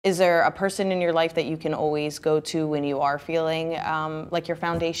Is there a person in your life that you can always go to when you are feeling like your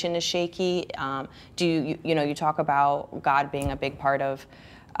foundation is shaky? Do you talk about God being a big part of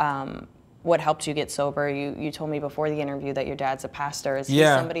what helped you get sober? You told me before the interview that your dad's a pastor. Is he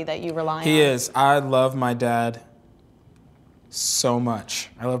somebody that you rely on? He is. I love my dad so much.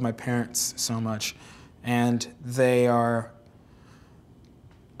 I love my parents so much. And they are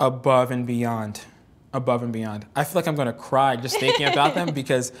above and beyond. Above and beyond. I feel like I'm going to cry just thinking about them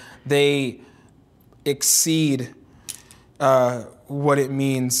because they exceed what it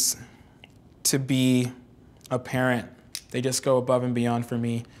means to be a parent. They just go above and beyond for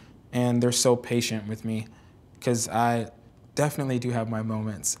me, and they're so patient with me because I definitely do have my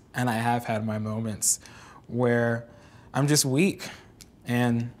moments, and I have had my moments where I'm just weak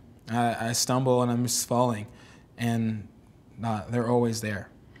and I stumble and I'm just falling, and they're always there.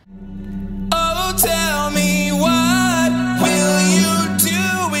 Oh, tell me, what will you do?